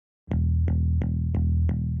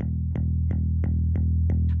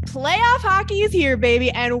Playoff hockey is here,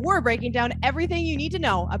 baby, and we're breaking down everything you need to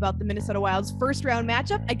know about the Minnesota Wild's first round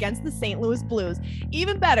matchup against the St. Louis Blues.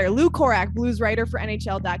 Even better, Lou Korac, Blues writer for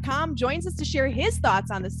NHL.com, joins us to share his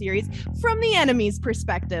thoughts on the series from the enemy's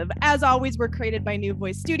perspective. As always, we're created by New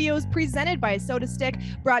Voice Studios, presented by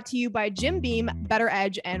SotaStick, brought to you by Jim Beam,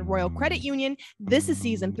 BettorEdge, and Royal Credit Union. This is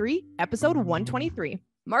Season 3, Episode 123.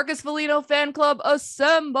 Marcus Foligno Fan Club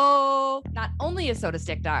assemble! Not only is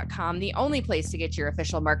SotaStick.com the only place to get your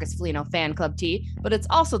official Marcus Foligno Fan Club tee, but it's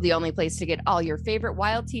also the only place to get all your favorite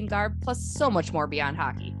Wild team garb, plus so much more beyond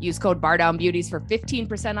hockey. Use code Bardown Beauties for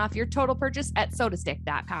 15% off your total purchase at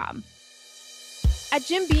SotaStick.com. At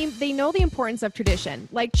Jim Beam, they know the importance of tradition,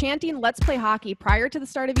 like chanting "Let's play hockey" prior to the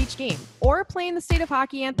start of each game, or playing the state of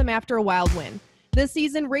hockey anthem after a Wild win. This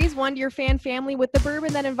season, raise one to your fan family with the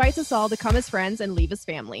bourbon that invites us all to come as friends and leave as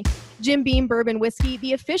family. Jim Beam Bourbon Whiskey,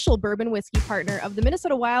 the official bourbon whiskey partner of the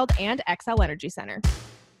Minnesota Wild and XL Energy Center.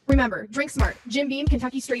 Remember, drink smart. Jim Beam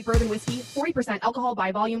Kentucky Straight Bourbon Whiskey, 40% alcohol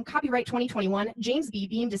by volume, copyright 2021, James B.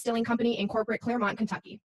 Beam Distilling Company, Incorporate, Claremont,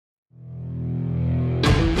 Kentucky.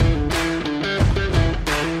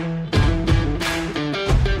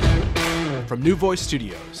 From New Voice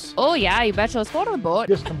Studios. Oh yeah, you betcha. Let's go to the boat.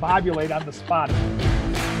 Discombobulate on the spot.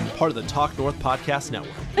 Part of the Talk North Podcast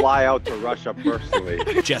Network. Fly out to Russia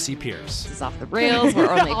personally. Jesse Pierce. This is off the rails. We're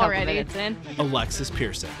only a couple minutes in. Alexis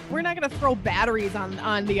Pearson. We're not going to throw batteries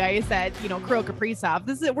on the ice at, Kirill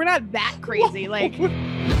Kaprizov. We're not that crazy. Like...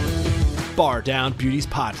 Bardown Beauties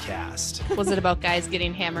Podcast. Was it about guys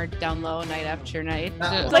getting hammered down low night after night?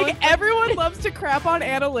 Like, everyone loves to crap on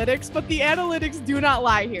analytics, but the analytics do not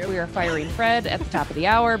lie here. We are firing Fred at the top of the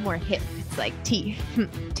hour. More hit. It's like T.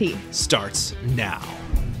 T. Starts now.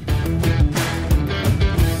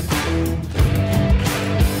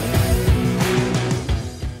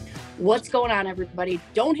 What's going on, everybody?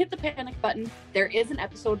 Don't hit the panic button. There is an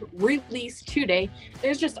episode released today.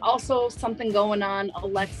 There's just also something going on,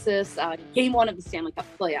 Alexis. Game 1 of the Stanley Cup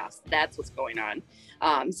playoffs. That's what's going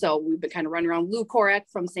on. So we've been kind of running around. Lou Korac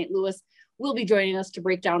from St. Louis will be joining us to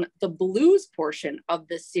break down the Blues portion of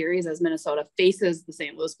this series as Minnesota faces the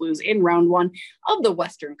St. Louis Blues in round 1 of the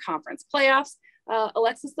Western Conference playoffs.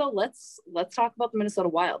 Alexis, though, let's talk about the Minnesota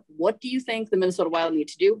Wild. What do you think the Minnesota Wild need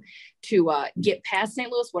to do to get past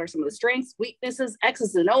St. Louis? What are some of the strengths, weaknesses,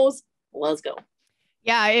 X's and O's? Let's go.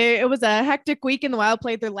 Yeah, it was a hectic week, and the Wild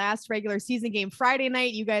played their last regular season game Friday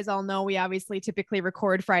night. You guys all know we obviously typically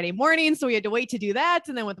record Friday morning, so we had to wait to do that.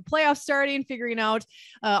 And then with the playoffs starting, figuring out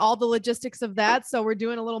all the logistics of that. So we're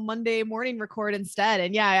doing a little Monday morning record instead.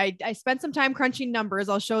 And yeah, I spent some time crunching numbers.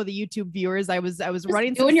 I'll show the YouTube viewers. I was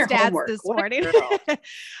running some stats this morning. I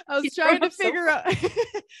was trying to figure out, I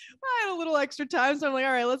had a little extra time. So I'm like,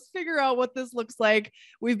 all right, let's figure out what this looks like.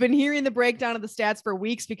 We've been hearing the breakdown of the stats for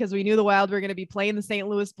weeks because we knew the Wild were going to be playing the St.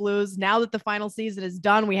 Louis Blues. Now that the final season is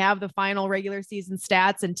done, we have the final regular season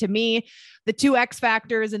stats. And to me, the two X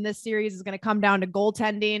factors in this series is going to come down to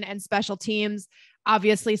goaltending and special teams.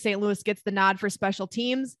 Obviously, St. Louis gets the nod for special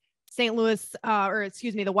teams.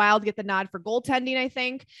 The Wild get the nod for goaltending, I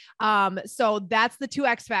think. So that's the two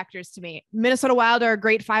X factors to me. Minnesota Wild are a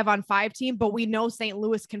great 5-on-5 team, but we know St.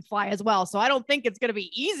 Louis can fly as well. So I don't think it's going to be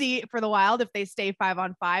easy for the Wild if they stay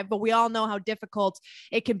 5-on-5, but we all know how difficult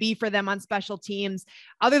it can be for them on special teams.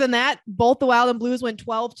 Other than that, both the Wild and Blues went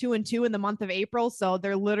 12-2-2 in the month of April. So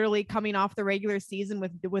they're literally coming off the regular season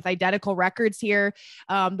with identical records here.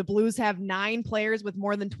 The Blues have 9 players with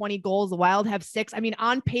more than 20 goals. The Wild have 6. I mean,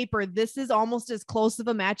 on paper, this is almost as close of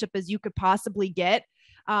a matchup as you could possibly get.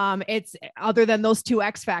 It's other than those two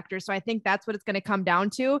X factors. So I think that's what it's going to come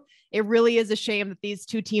down to. It really is a shame that these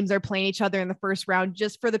two teams are playing each other in the first round,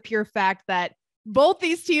 just for the pure fact that both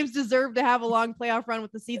these teams deserve to have a long playoff run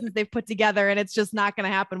with the seasons they've put together. And it's just not going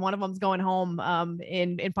to happen. One of them's going home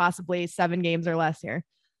in possibly 7 games or less here.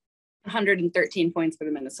 113 points for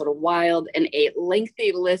the Minnesota Wild and a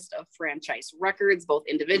lengthy list of franchise records, both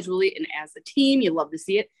individually and as a team. You love to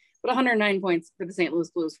see it. But 109 points for the St.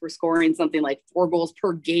 Louis Blues for scoring something like 4 goals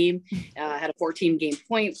per game, had a 14-game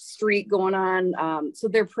point streak going on. So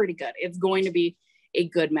they're pretty good. It's going to be a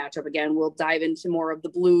good matchup. Again, we'll dive into more of the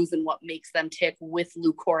Blues and what makes them tick with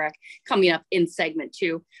Lou Korac coming up in segment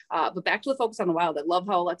 2. But back to the focus on the Wild. I love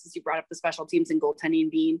how, Alexis, you brought up the special teams and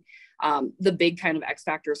goaltending being the big kind of X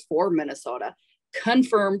factors for Minnesota.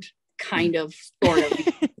 Confirmed, kind of, sort of.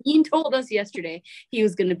 Dean told us yesterday he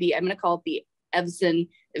was going to be, I'm going to call it the Evson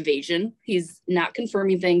evasion. He's not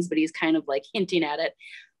confirming things, but he's kind of like hinting at it.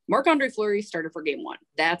 Marc-Andre Fleury started for game 1.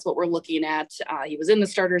 That's what we're looking at. He was in the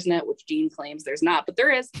starter's net, which Dean claims there's not, but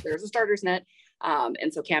there's a starter's net.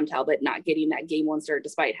 And so Cam Talbot not getting that game one start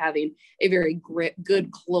despite having a very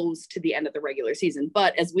good close to the end of the regular season.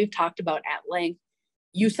 But as we've talked about at length,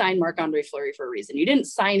 you signed Marc-Andre Fleury for a reason. You didn't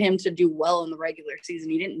sign him to do well in the regular season.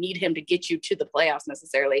 You didn't need him to get you to the playoffs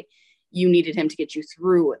necessarily. You needed him to get you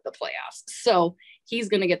through the playoffs. So he's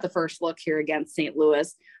going to get the first look here against St.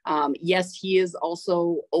 Louis. Yes, he is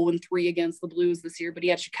also 0-3 against the Blues this year, but he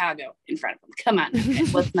had Chicago in front of him. Come on,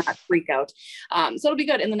 let's not freak out. So it'll be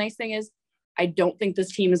good. And the nice thing is, I don't think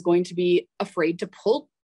this team is going to be afraid to pull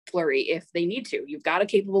Fleury if they need to. You've got a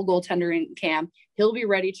capable goaltender in Cam. He'll be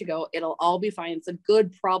ready to go. It'll all be fine. It's a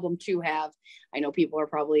good problem to have. I know people are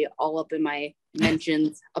probably all up in my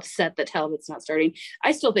mentions, upset that Talbot's not starting.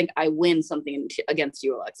 I still think I win something against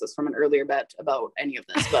you, Alexis, from an earlier bet about any of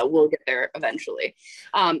this, but we'll get there eventually.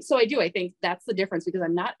 So I think that's the difference, because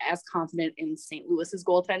I'm not as confident in St. Louis's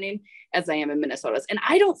goaltending as I am in Minnesota's. And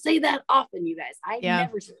I don't say that often, you guys. I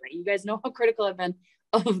never say that. You guys know how critical I've been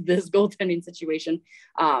of this goaltending situation.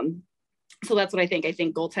 So that's what I think. I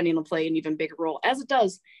think goaltending will play an even bigger role, as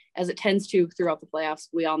it tends to throughout the playoffs.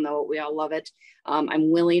 We all know it. We all love it.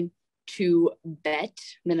 I'm willing to bet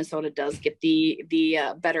Minnesota does get the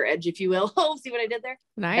BettorEdge, if you will. Oh, see what I did there?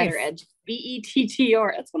 Nice. BettorEdge,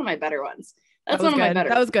 BETTR. That's one of my better ones. That's one of my better.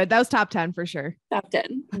 That was good. That was top 10 for sure. Top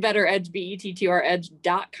 10. BettorEdge,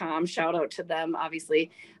 BETTREdge.com. Shout out to them,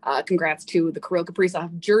 obviously. Congrats to the Kirill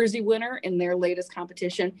Kaprizov jersey winner in their latest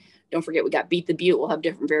competition. Don't forget, we got Beat the Butte. We'll have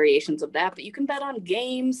different variations of that, but you can bet on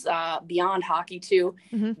games beyond hockey too.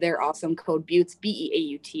 Mm-hmm. They're awesome. Code Buttes,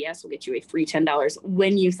 BEAUTS will get you a free $10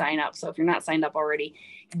 when you sign up. So if you're not signed up already,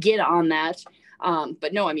 get on that.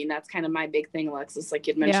 But no, I mean, that's kind of my big thing, Alexis. Like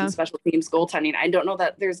you'd mentioned, special teams, goaltending. I don't know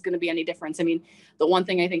that there's going to be any difference. I mean, the one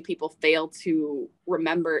thing I think people fail to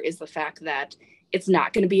remember is the fact that it's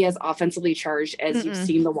not going to be as offensively charged as you've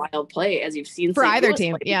seen the Wild play, as you've seen for either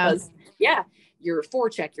team. Because, your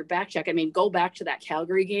forecheck, your back check. I mean, go back to that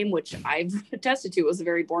Calgary game, which I've attested to was a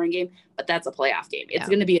very boring game, but that's a playoff game. It's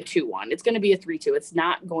going to be a 2-1. It's going to be a 3-2. It's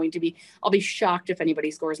not going to be, I'll be shocked if anybody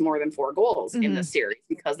scores more than 4 goals in this series,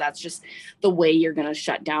 because that's just the way you're going to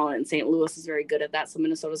shut down. And St. Louis is very good at that. So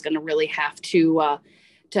Minnesota's going to really have to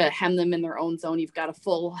hem them in their own zone. You've got a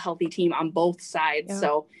full healthy team on both sides. Yeah.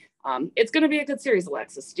 So it's going to be a good series,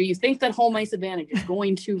 Alexis. Do you think that home ice advantage is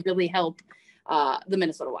going to really help the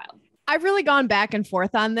Minnesota Wild? I've really gone back and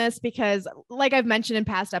forth on this because, like I've mentioned in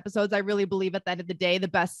past episodes, I really believe at the end of the day, the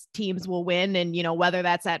best teams will win. And, you know, whether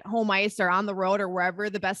that's at home ice or on the road or wherever,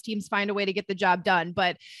 the best teams find a way to get the job done.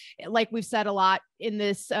 But like we've said a lot in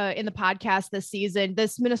this, in the podcast this season,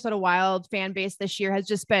 this Minnesota Wild fan base this year has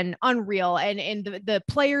just been unreal. And the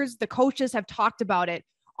players, the coaches have talked about it.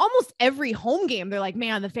 Almost every home game, they're like,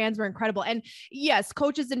 man, the fans were incredible. And yes,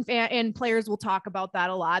 coaches and players will talk about that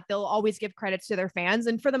a lot. They'll always give credits to their fans.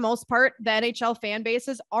 And for the most part, the NHL fan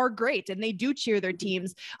bases are great. And they do cheer their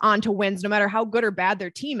teams on to wins, no matter how good or bad their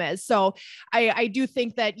team is. So I do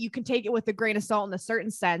think that you can take it with a grain of salt in a certain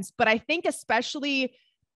sense. But I think especially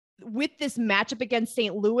with this matchup against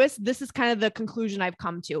St. Louis, this is kind of the conclusion I've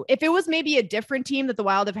come to. If it was maybe a different team that the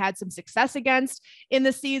Wild have had some success against in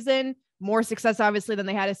the season, more success, obviously, than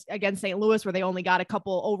they had against St. Louis, where they only got a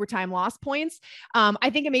couple overtime loss points.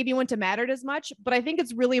 I think it maybe wouldn't have mattered as much, but I think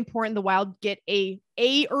it's really important the Wild get a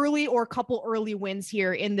early or a couple early wins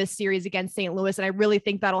here in this series against St. Louis. And I really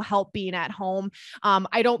think that'll help being at home.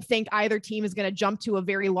 I don't think either team is going to jump to a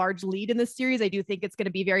very large lead in this series. I do think it's going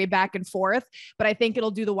to be very back and forth, but I think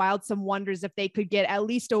it'll do the Wild some wonders if they could get at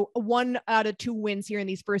least a 1 out of 2 wins here in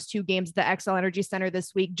these first 2 games at the XL Energy Center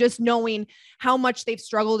this week, just knowing how much they've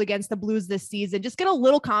struggled against the Blues this season. Just get a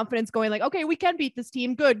little confidence going, like, okay, we can beat this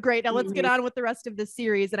team. Good, great. Now let's get on with the rest of this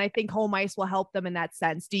series. And I think home ice will help them in that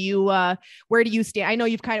sense. Do you, where do you stand? I know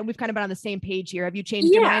we've kind of been on the same page here. Have you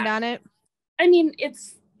changed your mind on it? I mean,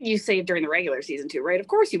 you say during the regular season too, right? Of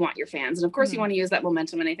course you want your fans, and of course you want to use that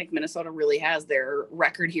momentum. And I think Minnesota really has. Their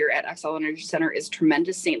record here at XL Energy Center is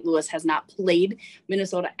tremendous. St. Louis has not played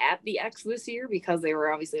Minnesota at the X this year because they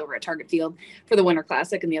were obviously over at Target Field for the Winter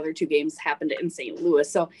Classic, and the other 2 games happened in St. Louis.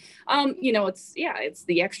 So, it's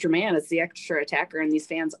the extra man, it's the extra attacker, and these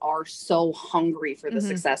fans are so hungry for the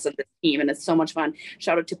success of this team, and it's so much fun.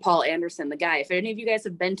 Shout out to Paul Anderson, the guy. If any of you guys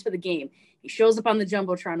have been to the game, he shows up on the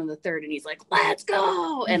Jumbotron in the 3rd and he's like, let's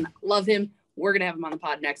go. And love him. We're going to have him on the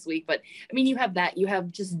pod next week. But I mean, you have that, you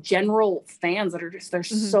have just general fans that are just, they're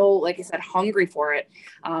so, like I said, hungry for it.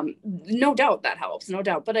 No doubt that helps, no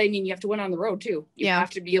doubt. But I mean, you have to win on the road too. You have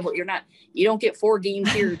to be able, you don't get 4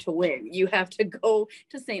 games here to win. You have to go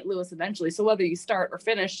to St. Louis eventually. So whether you start or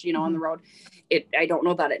finish, on the road, I don't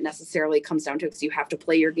know that it necessarily comes down to it, because you have to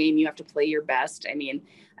play your game. You have to play your best. I mean,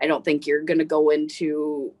 I don't think you're going to go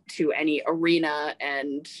into any arena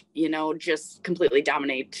and, just completely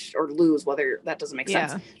dominate or lose, whether that doesn't make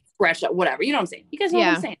sense. Scratch that, whatever. You know what I'm saying? You guys know what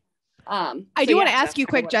I'm saying? I do want to ask you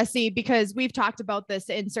quick, Jesse, because we've talked about this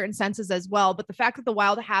in certain senses as well, but the fact that the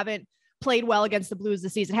Wild haven't played well against the Blues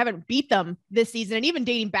this season, haven't beat them this season, and even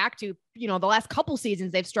dating back to, the last couple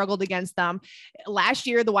seasons, they've struggled against them. Last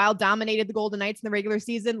year, the Wild dominated the Golden Knights in the regular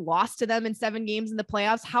season, lost to them in 7 games in the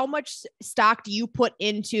playoffs. How much stock do you put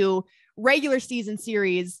into regular season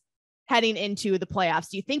series heading into the playoffs?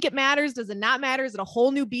 Do you think it matters? Does it not matter? Is it a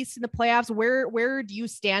whole new beast in the playoffs? Where do you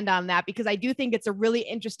stand on that? Because I do think it's a really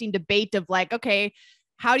interesting debate of like, okay,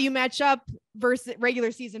 how do you match up versus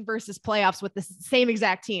regular season versus playoffs with the same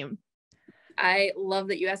exact team? I love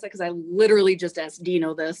that you asked that because I literally just asked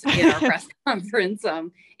Dino this in our press conference.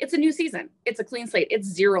 It's a new season. It's a clean slate.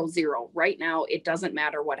 It's 0-0 right now. It doesn't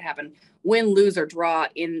matter what happened, win, lose, or draw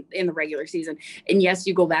in the regular season. And yes,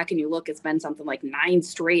 you go back and you look, it's been something like 9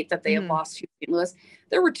 straight that they have lost to St. Louis.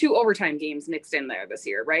 There were 2 overtime games mixed in there this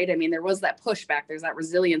year, right? I mean, there was that pushback. There's that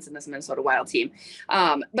resilience in this Minnesota Wild team.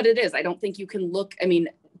 But it is. I don't think you can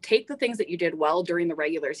take the things that you did well during the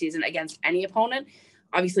regular season against any opponent,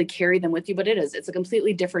 obviously carry them with you, but it's a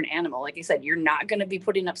completely different animal. Like I said, you're not going to be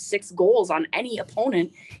putting up 6 goals on any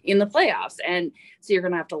opponent in the playoffs. And so you're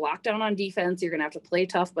going to have to lock down on defense. You're going to have to play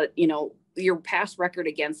tough, but your past record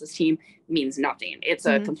against this team means nothing. It's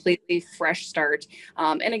a completely fresh start.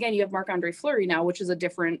 And again, you have Marc-Andre Fleury now, which is a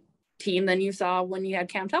different team than you saw when you had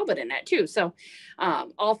Cam Talbot in it too. So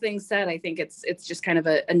all things said, I think it's just kind of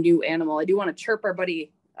a new animal. I do want to chirp our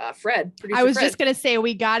buddy Fred. I was just going to say,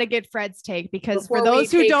 we got to get Fred's take because for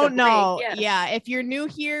those who don't know, if you're new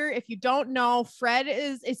here, if you don't know, Fred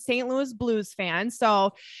is a St. Louis Blues fan.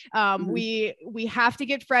 So we have to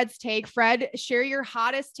get Fred's take. Fred, share your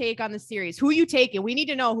hottest take on the series. Who you taking? We need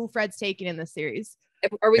to know who Fred's taking in the series.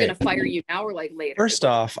 Are we going to fire you now or like later? First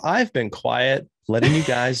off, I've been quiet, letting you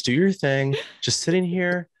guys do your thing, just sitting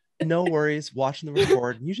here. No worries, watching the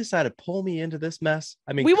record. You decided to pull me into this mess.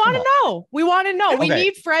 I mean, we want to know. We want to know. Okay. We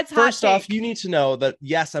need Fred's hot First off, you need to know that,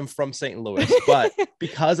 yes, I'm from St. Louis, but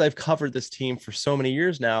because I've covered this team for so many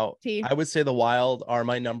years now, I would say the Wild are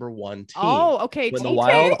my number 1 team. Oh, okay. When the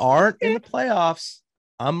Wild aren't in the playoffs,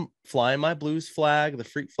 I'm flying my Blues flag. The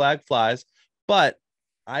freak flag flies, but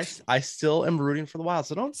I still am rooting for the Wild.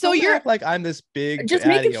 So don't act like I'm this big just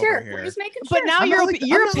making sure. We're just making sure. But now your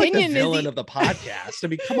opinion is the villain of the podcast. I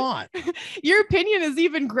mean, come on. Your opinion is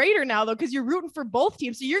even greater now though, because you're rooting for both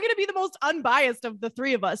teams. So you're going to be the most unbiased of the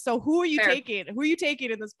 3 of us. So who are you taking? Who are you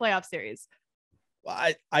taking in this playoff series?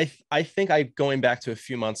 Well, I think going back to a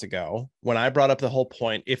few months ago when I brought up the whole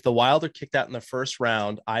point, if the Wild are kicked out in the first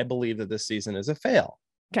round, I believe that this season is a fail.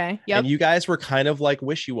 Okay. Yep. And you guys were kind of like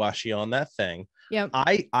wishy-washy on that thing. Yep.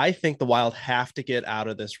 I think the Wild have to get out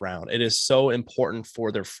of this round. It is so important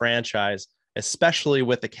for their franchise, especially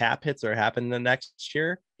with the cap hits that are happening the next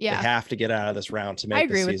year. Yeah. They have to get out of this round to make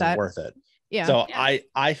the season worth it. Yeah. So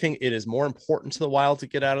I think it is more important to the Wild to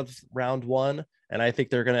get out of round 1. And I think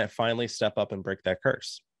they're going to finally step up and break that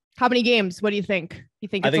curse. How many games? What do you think? You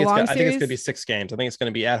think it's a long series? I think it's going to be 6 games. I think it's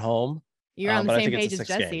going to be at home. You're on the same page as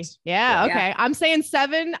Jesse. Yeah. Okay. I'm saying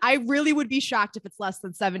 7. I really would be shocked if it's less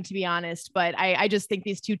than 7, to be honest. But I just think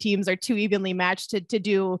these 2 teams are too evenly matched to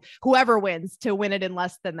do whoever wins to win it in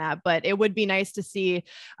less than that. But it would be nice to see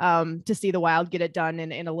the Wild get it done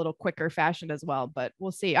in a little quicker fashion as well. But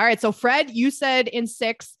we'll see. All right. So Fred, you said in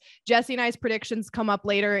 6. Jesse and I's predictions come up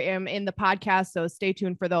later in the podcast. So stay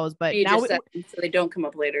tuned for those. But now so they don't come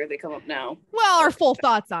up later. They come up now. Well, our full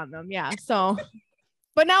thoughts on them. Yeah. So.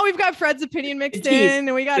 But now we've got Fred's opinion mixed in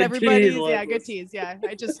and we got everybody's. Yeah, good tease. Yeah.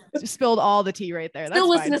 I just spilled all the tea right there. That's Still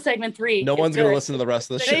listen fine. to segment 3. No one's going to listen to the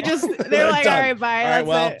rest of the show. They're like, all right, bye. All right,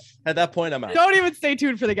 well, at that point, I'm out. Don't even stay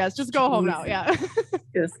tuned for the guests. Just go home now. Yeah.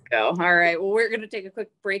 Just go. All right. Well, we're going to take a quick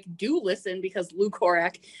break. Do listen because Lou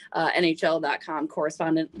Korac, NHL.com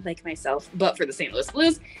correspondent like myself, but for the St. Louis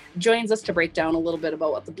Blues, joins us to break down a little bit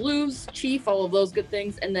about what the Blues, Chief, all of those good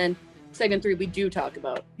things. And then segment 3, we do talk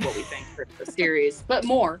about what we think for the series, but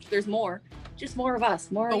there's more, just more of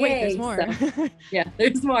us, more. Oh, wait, there's more. So, yeah,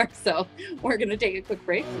 there's more. So we're going to take a quick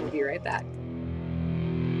break. We'll be right back.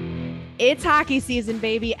 It's hockey season,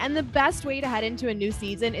 baby, and the best way to head into a new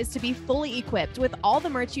season is to be fully equipped with all the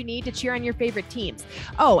merch you need to cheer on your favorite teams.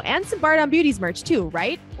 Oh, and some Bardown Beauties merch too,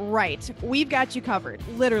 right? Right. We've got you covered.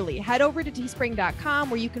 Literally, head over to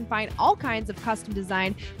teespring.com where you can find all kinds of custom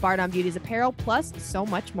design Bardown Beauties apparel, plus so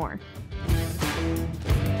much more.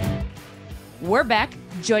 We're back.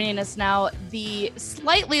 Joining us now, the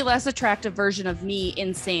slightly less attractive version of me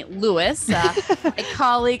in St. Louis, a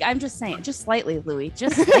colleague. I'm just saying, just slightly, Louie,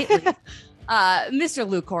 just slightly. Mr.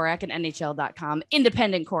 Lou Korac and NHL.com,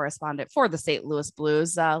 independent correspondent for the St. Louis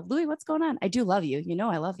Blues. Louis, what's going on? I do love you. You know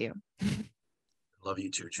I love you. Love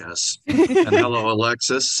you too, Jess. And hello,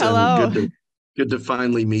 Alexis. Hello. And good to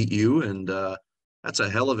finally meet you. And that's a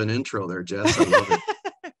hell of an intro there, Jess. I love it.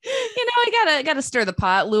 I gotta stir the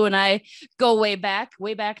pot. Lou and I go way back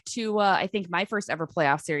to I think my first ever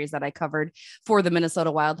playoff series that I covered for the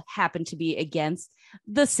Minnesota Wild happened to be against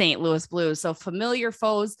the St. Louis Blues. So familiar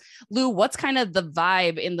foes. Lou, what's kind of the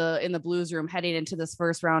vibe in the Blues room heading into this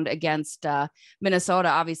first round against Minnesota?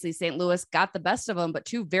 Obviously, St. Louis got the best of them, but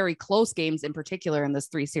two very close games in particular in this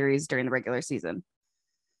 3 series during the regular season.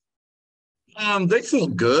 They feel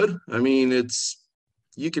good. I mean,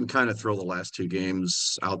 you can kind of throw the last 2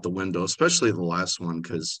 games out the window, especially the last one,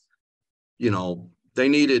 because, they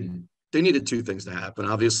needed 2 things to happen.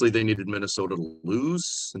 Obviously, they needed Minnesota to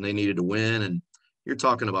lose, and they needed to win. And you're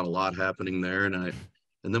talking about a lot happening there. And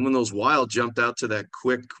then when those Wild jumped out to that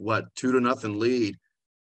quick, 2-0 lead,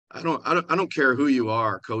 I don't care who you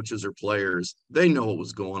are, coaches or players, they know what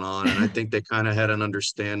was going on. And I think they kind of had an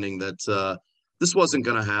understanding that this wasn't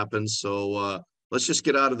going to happen. So let's just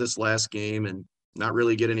get out of this last game and not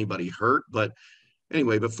really get anybody hurt. But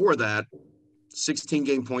anyway, before that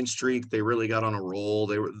 16-game point streak, they really got on a roll.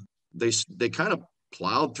 They kind of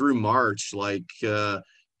plowed through March like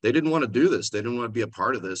they didn't want to do this. They didn't want to be a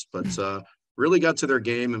part of this, but really got to their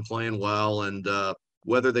game and playing well. And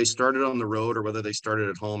whether they started on the road or whether they started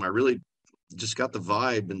at home, I really just got the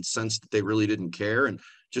vibe and sense that they really didn't care and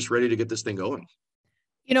just ready to get this thing going.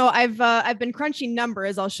 I've been crunching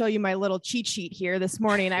numbers. I'll show you my little cheat sheet here this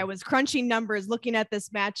morning. I was crunching numbers, looking at this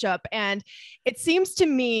matchup, and it seems to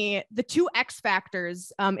me the 2 X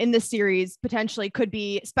factors in this series potentially could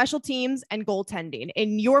be special teams and goaltending.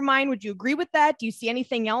 In your mind, would you agree with that? Do you see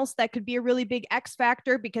anything else that could be a really big X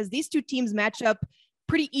factor? Because these 2 teams match up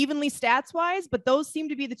pretty evenly stats wise, but those seem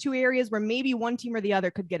to be the 2 areas where maybe one team or the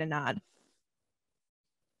other could get a nod.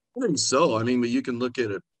 I think so. I mean, but you can look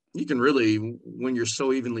at it. You can really, when you're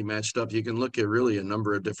so evenly matched up, you can look at really a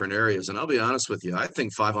number of different areas. And I'll be honest with you, I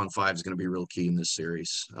think 5-on-5 is going to be real key in this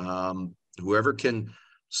series. Whoever can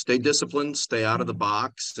stay disciplined, stay out of the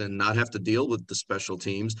box, and not have to deal with the special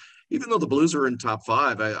teams. Even though the Blues are in top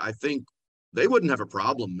 5, I think they wouldn't have a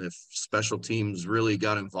problem if special teams really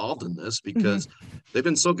got involved in this because they've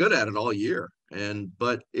been so good at it all year.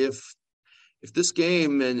 But if this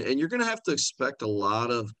game, and you're going to have to expect a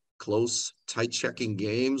lot of close, tight checking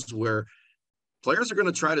games where players are going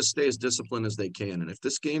to try to stay as disciplined as they can. And if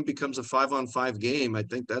this game becomes a 5-on-5 game, I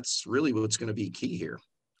think that's really what's going to be key here.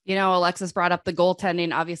 Alexis brought up the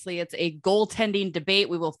goaltending. Obviously, it's a goaltending debate.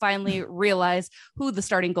 We will finally realize who the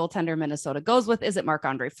starting goaltender Minnesota goes with. Is it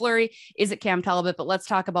Marc-Andre Fleury? Is it Cam Talbot? But let's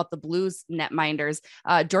talk about the Blues netminders.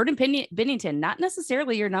 Jordan Binnington, not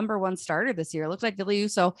necessarily your number 1 starter this year. It looks like Ville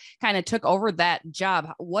Husso kind of took over that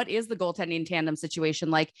job. What is the goaltending tandem situation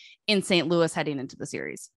like in St. Louis heading into the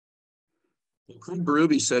series? Craig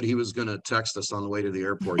Berube said he was going to text us on the way to the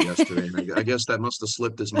airport yesterday. And I guess that must have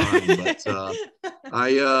slipped his mind.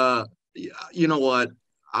 But you know what?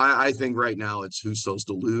 I think right now it's Husso's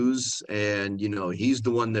to lose. And, he's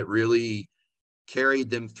the one that really carried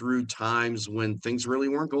them through times when things really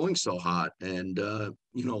weren't going so hot. And,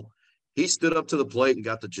 he stood up to the plate and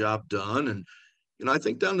got the job done. And, I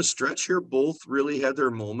think down the stretch here, both really had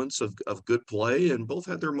their moments of good play and both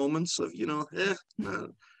had their moments of,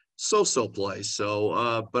 so play.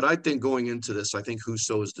 So, but I think going into this, I think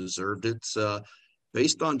Husso has deserved it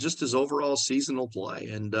based on just his overall seasonal play.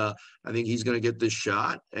 And I think he's going to get this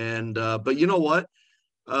shot. And, but you know what?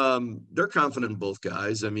 They're confident in both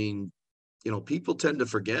guys. I mean, people tend to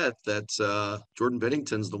forget that Jordan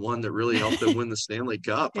Binnington's the one that really helped them win the Stanley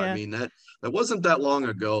Cup. Yeah. I mean, that wasn't that long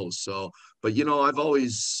ago. So, but, I've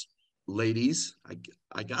always, ladies,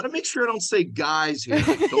 I got to make sure I don't say guys here.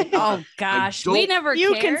 Oh gosh, we never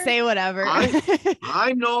You care. can say whatever.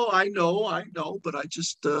 I know, but I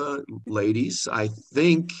just ladies, I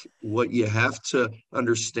think what you have to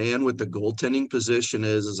understand with the goaltending position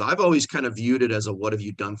is I've always kind of viewed it as a what have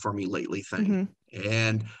you done for me lately thing.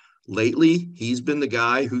 And lately he's been the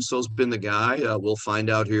guy, Husso's been the guy. We'll find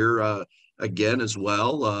out here again as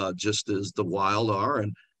well, just as the Wild are.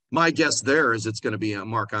 And my guess there is it's going to be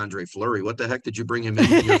Marc-Andre Fleury. What the heck did you bring him in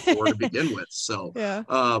here for to begin with? So, yeah.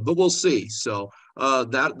 But we'll see. So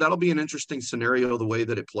that'll be an interesting scenario, the way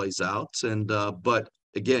that it plays out. And but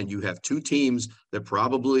again, you have 2 teams that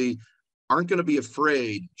probably aren't going to be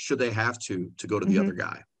afraid, should they have to go to the other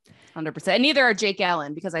guy. 100%. And neither are Jake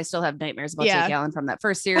Allen, because I still have nightmares about Jake Allen from that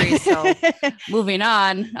first series. So moving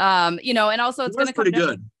on, and also it's going to come pretty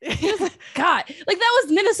good. God, like that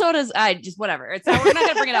was Minnesota's. Whatever. We're not going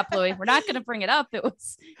to bring it up, Louis. We're not going to bring it up. It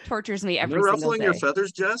tortures me every single day. Ruffling your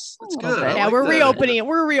feathers, Jess. It's good. Yeah, we're reopening.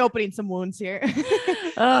 We're reopening some wounds here.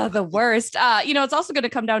 The worst. It's also going to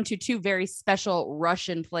come down to two very special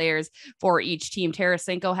Russian players for each team.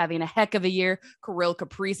 Tarasenko having a heck of a year. Kirill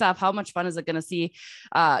Kaprizov. How much fun is it going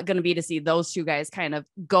to be to see those two guys kind of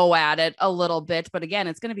go at it a little bit? But again,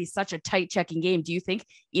 it's going to be such a tight checking game. Do you think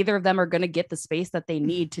either of them are going to get the space that they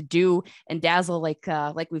need to do and dazzle like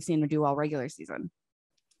we've seen them do all regular season?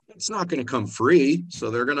 It's not going to come free,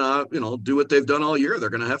 so they're going to do what they've done all year. They're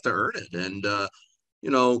going to have to earn it. And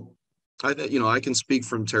I can speak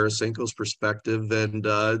from Tarasenko's perspective, and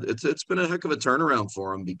it's been a heck of a turnaround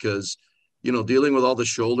for him, because dealing with all the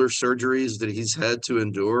shoulder surgeries that he's had to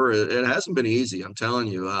endure, it hasn't been easy. I'm telling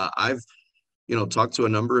you. I've talked to a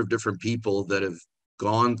number of different people that have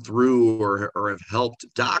gone through or have helped,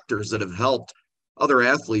 doctors that have helped other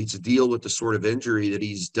athletes deal with the sort of injury that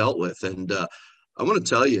he's dealt with. And I want to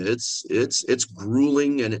tell you, it's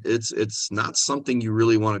grueling, and it's not something you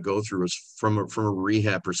really want to go through from a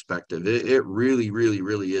rehab perspective. It really, really,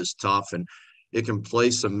 really is tough, and it can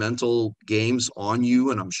play some mental games on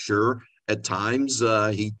you. And I'm sure at times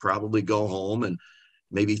he'd probably go home and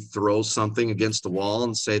maybe throw something against the wall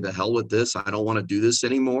and say, the hell with this. I don't want to do this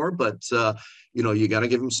anymore. But, you got to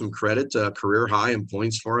give him some credit. Career high in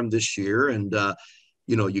points for him this year. And,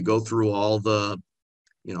 you go through all the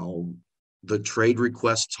trade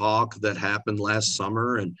request talk that happened last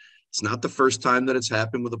summer. And it's not the first time that it's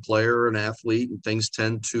happened with a player or an athlete, and things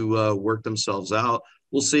tend to work themselves out.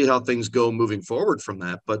 We'll see how things go moving forward from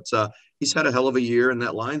that. But he's had a hell of a year, and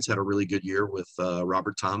that line's had a really good year with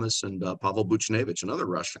Robert Thomas and Pavel Buchnevich, another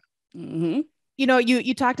Russian. Mm-hmm.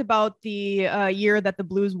 You talked about the year that the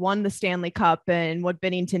Blues won the Stanley Cup and what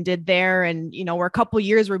Binnington did there. And, we're a couple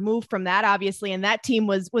years removed from that, obviously. And that team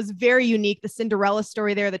was very unique. The Cinderella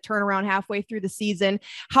story there, the turnaround halfway through the season.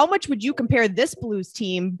 How much would you compare this Blues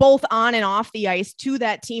team, both on and off the ice, to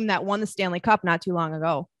that team that won the Stanley Cup not too long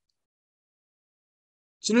ago?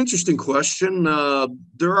 It's an interesting question.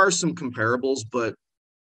 There are some comparables, but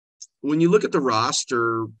when you look at the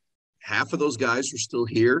roster, half of those guys are still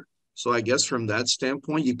here. So I guess from that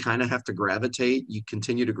standpoint, you kind of have to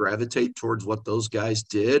continue to gravitate towards what those guys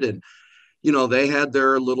did. And, they had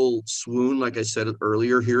their little swoon, like I said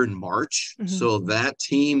earlier, here in March. Mm-hmm. So that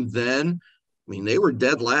team then, they were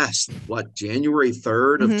dead last, January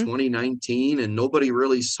 3rd of 2019, and nobody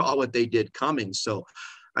really saw what they did coming. So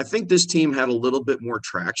I think this team had a little bit more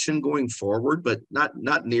traction going forward, but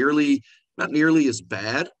not nearly as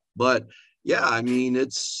bad. But yeah,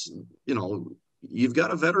 it's, you've got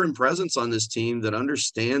a veteran presence on this team that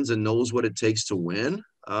understands and knows what it takes to win.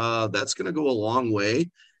 That's going to go a long way.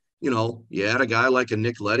 You had a guy like a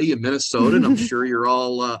Nick Leddy in Minnesota, and I'm sure you're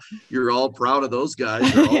all proud of those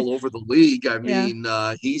guys. They're all over the league.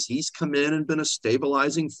 He's come in and been a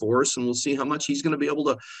stabilizing force, and we'll see how much he's going to be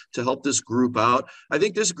able to help this group out. I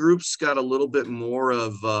think this group's got a little bit more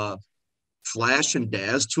of flash and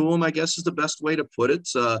dazz to them, I guess is the best way to put it.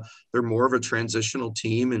 They're more of a transitional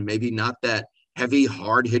team, and maybe not that heavy,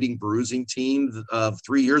 hard-hitting, bruising team of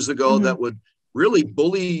 3 years ago that would really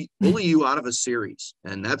bully you out of a series.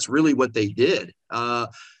 And that's really what they did.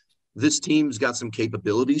 This team's got some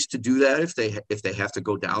capabilities to do that if they have to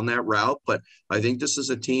go down that route. But I think this is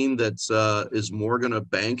a team that is more going to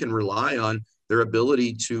bank and rely on their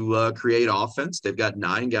ability to create offense. They've got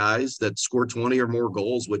 9 guys that score 20 or more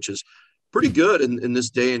goals, which is pretty good in this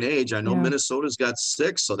day and age. I know Minnesota's got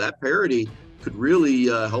 6, so that parity could really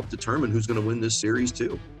help determine who's going to win this series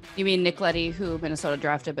too. You mean Nick Leddy, who Minnesota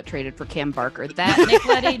drafted but traded for Cam Barker? That Nick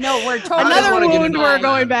Leddy? No, we're totally another wound we're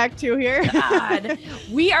going back to here. God.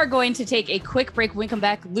 We are going to take a quick break. When we come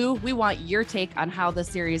back, Lou, we want your take on how the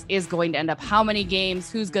series is going to end up. How many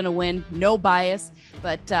games? Who's going to win? No bias.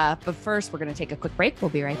 But first, we're going to take a quick break. We'll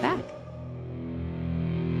be right back.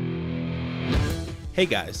 Hey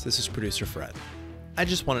guys, this is producer Fred. I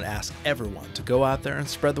just want to ask everyone to go out there and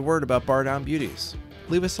spread the word about Bardown Beauties.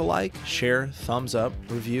 Leave us a like, share, thumbs up,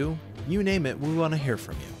 review, you name it, we want to hear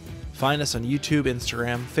from you. Find us on YouTube,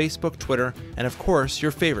 Instagram, Facebook, Twitter, and of course,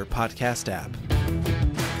 your favorite podcast app.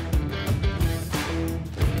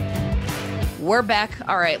 We're back.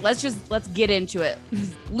 All right, let's get into it.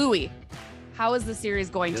 Louis, How is the series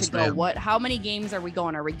going to go? Ma'am. How many games are we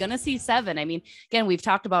going? Are we going to see 7? I mean, again, we've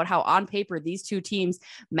talked about how on paper these two teams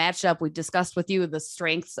matched up. We've discussed with you the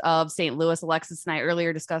strengths of St. Louis. Alexis and I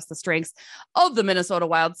earlier discussed the strengths of the Minnesota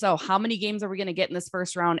Wild. So how many games are we going to get in this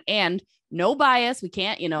first round? And no bias. We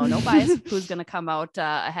can't, no bias. Who's going to come out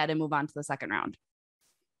ahead and move on to the second round?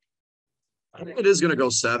 I think it is going to go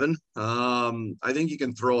 7. I think you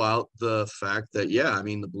can throw out the fact that,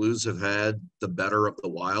 the Blues have had the better of the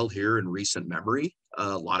Wild here in recent memory.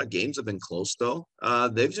 A lot of games have been close, though.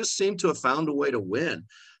 They've just seemed to have found a way to win.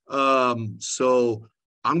 So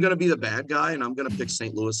I'm going to be the bad guy, and I'm going to pick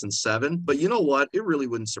St. Louis in 7. But you know what? It really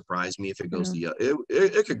wouldn't surprise me if it goes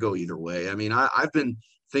it could go either way. I mean, I've been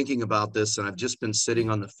thinking about this, and I've just been sitting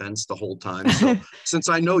on the fence the whole time. So since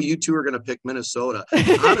I know you two are going to pick Minnesota,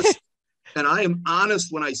 and I am honest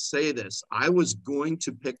when I say this, I was going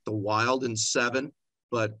to pick the Wild in 7,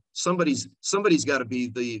 but somebody's got to be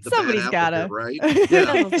the bad apple here, right?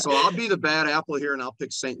 Yeah. So I'll be the bad apple here, and I'll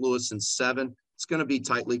pick St. Louis in 7. It's going to be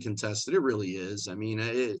tightly contested. It really is. I mean,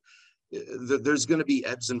 there's going to be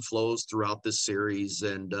ebbs and flows throughout this series,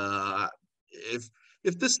 and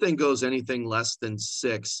if this thing goes anything less than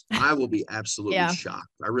 6, I will be absolutely shocked.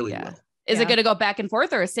 I really will. Is it going to go back and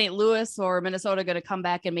forth, or is St. Louis or Minnesota going to come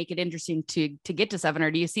back and make it interesting to get to 7? Or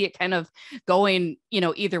do you see it kind of going,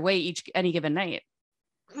 either way any given night?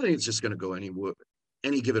 I think it's just going to go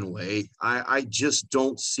any given way. I just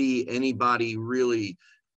don't see anybody really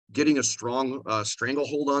getting a strong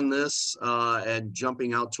stranglehold on this and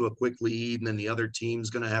jumping out to a quick lead, and then the other team's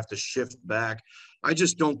going to have to shift back. I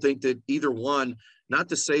just don't think that either one, not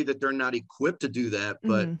to say that they're not equipped to do that,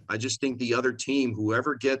 but I just think the other team,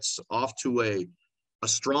 whoever gets off to a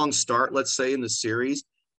strong start, let's say in the series,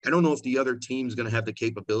 I don't know if the other team's going to have the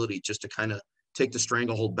capability just to kind of take the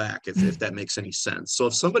stranglehold back, if that makes any sense. So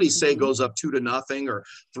if somebody say goes up 2-0 or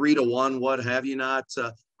 3-1, what have you not,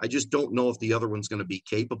 I just don't know if the other one's going to be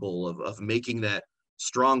capable of making that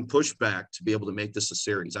strong pushback to be able to make this a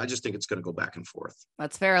series. I just think it's going to go back and forth.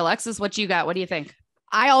 That's fair. Alexis, what you got? What do you think?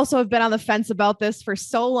 I also have been on the fence about this for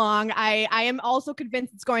so long. I am also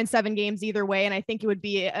convinced it's going 7 games either way. And I think it would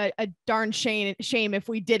be a darn shame if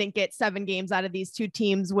we didn't get 7 games out of these two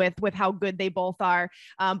teams with how good they both are.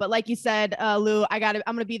 But like you said, Lou, I'm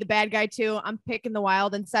going to be the bad guy too. I'm picking the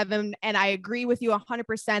Wild in 7. And I agree with you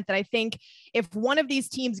 100% that I think if one of these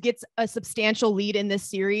teams gets a substantial lead in this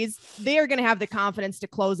series, they are going to have the confidence to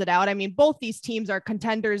close it out. I mean, both these teams are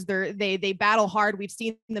contenders. They battle hard. We've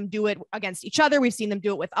seen them do it against each other. We've seen them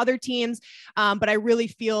do it with other teams. But I really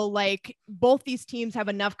feel like both these teams have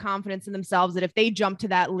enough confidence in themselves that if they jump to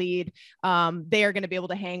that lead, they are going to be able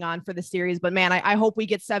to hang on for the series. But man, I hope we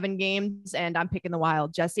get 7 games, and I'm picking the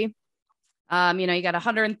Wild. Jesse? You got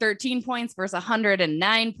 113 points versus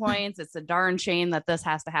 109 points. It's a darn shame that this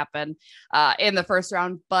has to happen in the first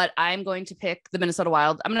round, but I'm going to pick the Minnesota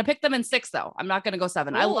Wild. I'm going to pick them in 6 though. I'm not going to go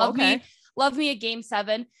 7. I love me a game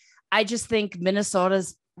 7. I just think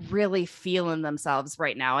Minnesota's really feeling themselves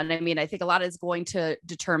right now. And I mean, I think a lot is going to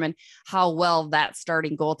determine how well that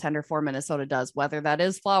starting goaltender for Minnesota does, whether that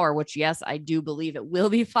is Flower, which yes, I do believe it will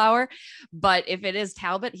be Flower, but if it is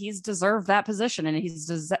Talbot, he's deserved that position, and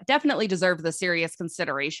he's definitely deserved the serious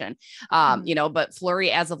consideration. But Fleury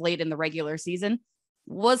as of late in the regular season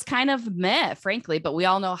was kind of meh, frankly, but we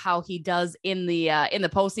all know how he does in the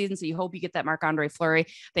postseason. So you hope you get that Marc-Andre Fleury.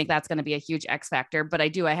 I think that's going to be a huge X factor, but I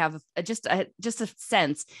have just a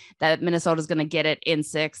sense that Minnesota's going to get it in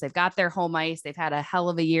 6. They've got their home ice. They've had a hell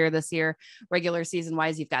of a year this year, regular season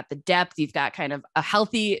wise. You've got the depth, you've got kind of a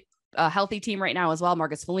healthy team right now as well.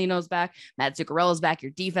 Marcus Foligno's back, Matt Zuccarello's back,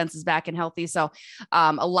 your defense is back and healthy. So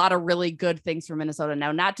a lot of really good things for Minnesota.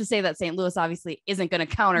 Now, not to say that St. Louis obviously isn't going to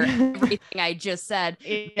counter everything I just said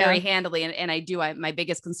very handily. And my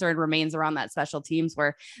biggest concern remains around that special teams,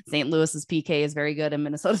 where St. Louis's PK is very good and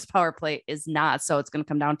Minnesota's power play is not. So it's going to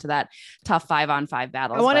come down to that tough 5-on-5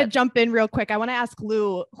 battle. I want to jump in real quick. I want to ask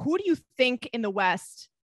Lou, who do you think in the West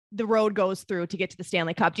the road goes through to get to the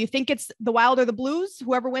Stanley Cup? Do you think it's the Wild or the Blues,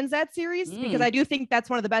 whoever wins that series? Because I do think that's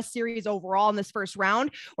one of the best series overall in this first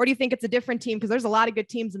round. Or do you think it's a different team? Because there's a lot of good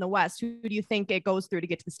teams in the West. Who do you think it goes through to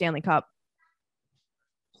get to the Stanley Cup?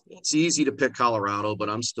 It's easy to pick Colorado, but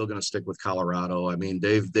I'm still going to stick with Colorado. I mean,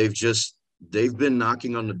 they've been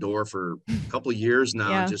knocking on the door for a couple of years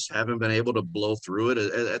now, just haven't been able to blow through it.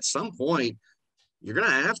 At some point, you're going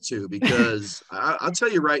to have to, because I'll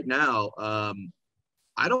tell you right now,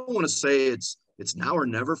 I don't want to say it's now or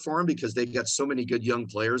never for them, because they've got so many good young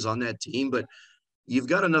players on that team. But, you've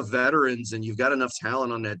got enough veterans and you've got enough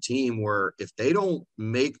talent on that team where if they don't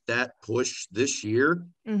make that push this year,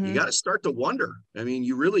 you got to start to wonder. I mean,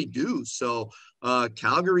 you really do. So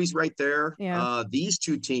Calgary's right there. Yeah. These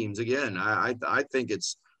two teams, again, I think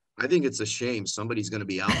it's a shame somebody's going to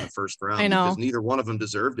be out in the first round because neither one of them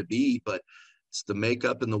deserve to be, but it's the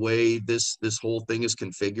makeup and the way this whole thing is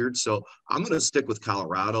configured. So I'm going to stick with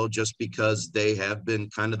Colorado just because they have been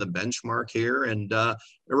kind of the benchmark here, and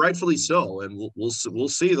rightfully so. And we'll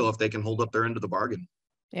see though if they can hold up their end of the bargain.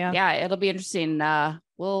 Yeah, it'll be interesting.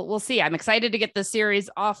 We'll see. I'm excited to get the series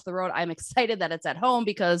off the road. I'm excited that it's at home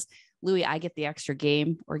because Louis, I get the extra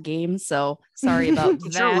game or games. So sorry about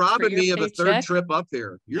that. You're robbing me of a third trip up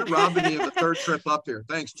here. You're robbing me of a third trip up here.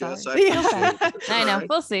 Thanks, Jess. I appreciate it. I know.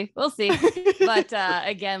 Right. We'll see. But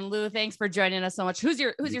again, Lou, thanks for joining us so much. Who's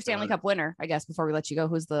your Stanley Cup winner? I guess before we let you go,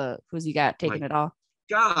 who's you got taking it all?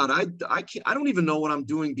 God, I can't. I don't even know what I'm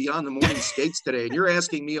doing beyond the morning skates today, and you're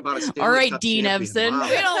asking me about a Stanley all right, Cup Dean champion. Evson. Wow.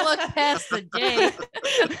 We don't look past the day.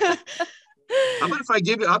 How about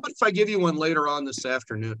if I give you one later on this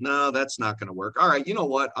afternoon? No, that's not going to work. All right, you know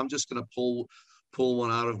what? I'm just going to pull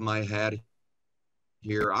one out of my hat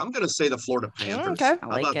here. I'm going to say the Florida Panthers. Okay, I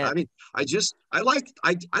like it. I mean,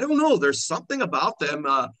 I don't know. There's something about them.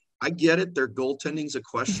 I get it. Their goaltending's a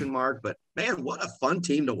question mark, but man, what a fun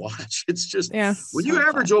team to watch. It's just when you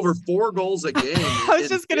average over 4 goals a game. I was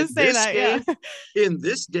just going to say that. In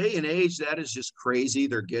this day and age, that is just crazy.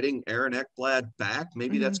 They're getting Aaron Ekblad back.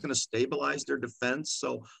 Maybe that's going to stabilize their defense.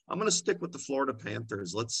 So I'm going to stick with the Florida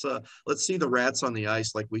Panthers. Let's see the Rats on the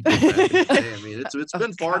ice like we did back in the day. I mean, it's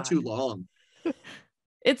been far too long.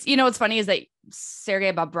 It's, what's funny is that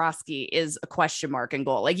Sergei Bobrovsky is a question mark in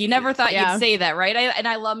goal. Like you never thought you'd say that, right?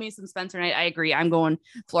 I love me some Spencer, and I agree. I'm going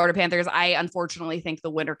Florida Panthers. I unfortunately think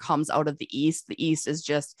the winner comes out of the East. The East is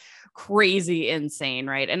just crazy insane,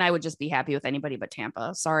 right? And I would just be happy with anybody but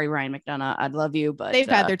Tampa. Sorry, Ryan McDonough. I'd love you, but they've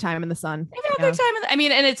had their time in the sun. They've had their time. I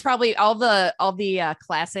mean, and it's probably all the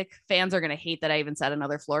classic fans are going to hate that I even said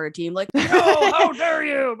another Florida team. Like, no, how dare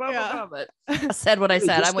you? Blah, blah, blah. But I said what I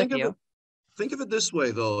said. I'm with you. Think of it this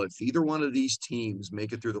way, though. If either one of these teams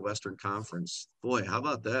make it through the Western Conference, boy, how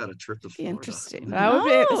about that? A trip to Florida. Interesting. That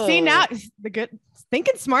would be, see, now the good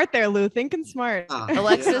thinking smart there, Lou. Thinking smart.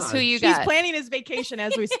 Alexis, who you got? She's planning his vacation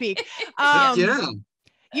as we speak.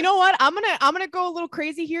 You know what? I'm gonna go a little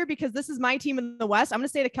crazy here because this is my team in the West. I'm gonna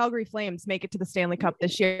say the Calgary Flames make it to the Stanley Cup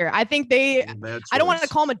this year. I think I don't want to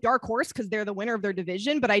call them a dark horse because they're the winner of their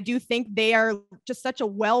division, but I do think they are just such a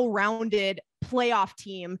well-rounded playoff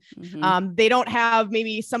team. They don't have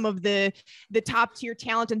maybe some of the top tier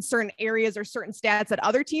talent in certain areas or certain stats that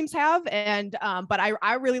other teams have. And but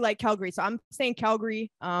I really like Calgary. So I'm saying Calgary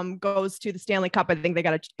goes to the Stanley Cup. I think they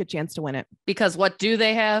got a good chance to win it. Because what do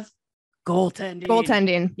they have?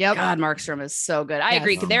 Goaltending. Yep. God, Markstrom is so good. I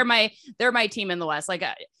agree. They're my team in the West. Like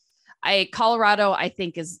Colorado, I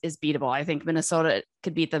think is beatable. I think Minnesota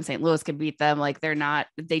could beat them. St. Louis could beat them. Like they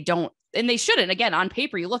don't, and they shouldn't. Again, on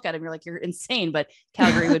paper, you look at them, you're like, you're insane, but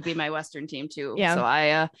Calgary would be my Western team too. Yeah. So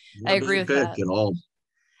I agree with that. At all.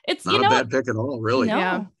 It's not a bad pick at all, really.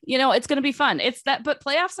 No. Yeah. It's going to be fun. It's that, but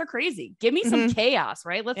playoffs are crazy. Give me some chaos,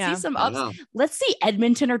 right? Let's see some ups. Let's see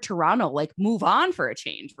Edmonton or Toronto, like move on for a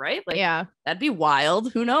change, right? Like, that'd be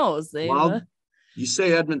wild. Who knows? You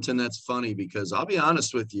say Edmonton, that's funny because I'll be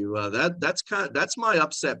honest with you. That's my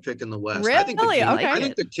upset pick in the West. Really? I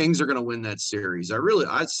think the Kings are going to win that series.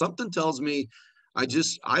 Something tells me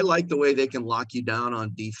I like the way they can lock you down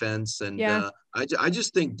on defense. And I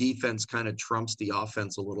just think defense kind of trumps the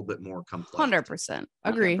offense a little bit more complex. 100%.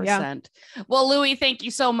 Agree. 100%. Yeah. Well, Louis, thank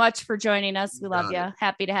you so much for joining us. We love you.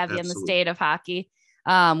 Happy to have you in the state of hockey.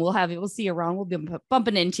 We'll see you around. We'll be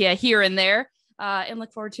bumping into you here and there and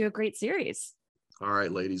look forward to a great series. All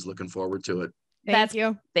right, ladies, looking forward to it. Thank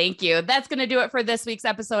you. Thank you. That's going to do it for this week's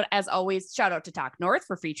episode. As always, shout out to Talk North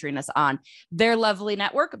for featuring us on their lovely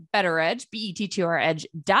network, BettorEdge,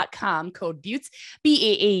 BETTOREdge.com, code Beauts,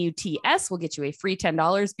 BAAUTS will get you a free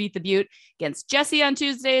 $10. Beat the Butte against Jesse on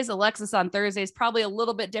Tuesdays, Alexis on Thursdays, probably a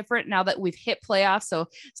little bit different now that we've hit playoffs. So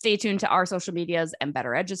stay tuned to our social medias and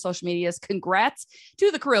BettorEdge's social medias. Congrats to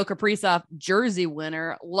the Kirill Kaprizov jersey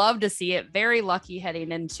winner. Love to see it. Very lucky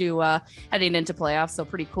heading into playoffs. So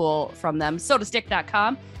pretty cool from them.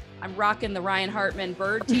 SotaStick.com. I'm rocking the Ryan Hartman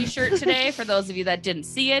Bird t-shirt today. For those of you that didn't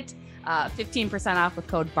see it, 15% off with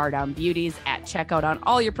code Bardown Beauties at checkout on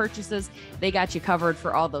all your purchases. They got you covered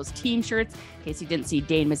for all those team shirts. In case you didn't see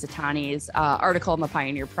Dane Mizutani's article in the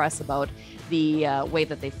Pioneer Press about the way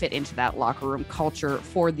that they fit into that locker room culture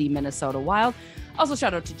for the Minnesota Wild. Also,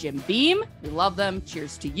 shout out to Jim Beam. We love them.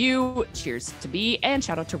 Cheers to you. Cheers to B. And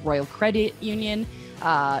shout out to Royal Credit Union.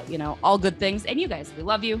 all good things. And you guys, we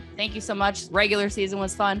love you. Thank you so much. Regular season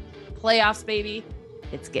was fun. Playoffs, baby.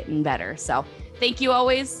 It's getting better. So thank you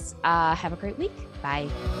always. Have a great week. Bye.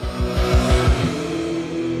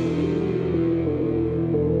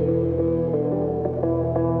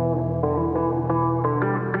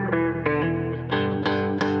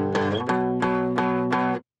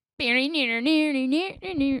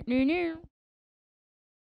 Near.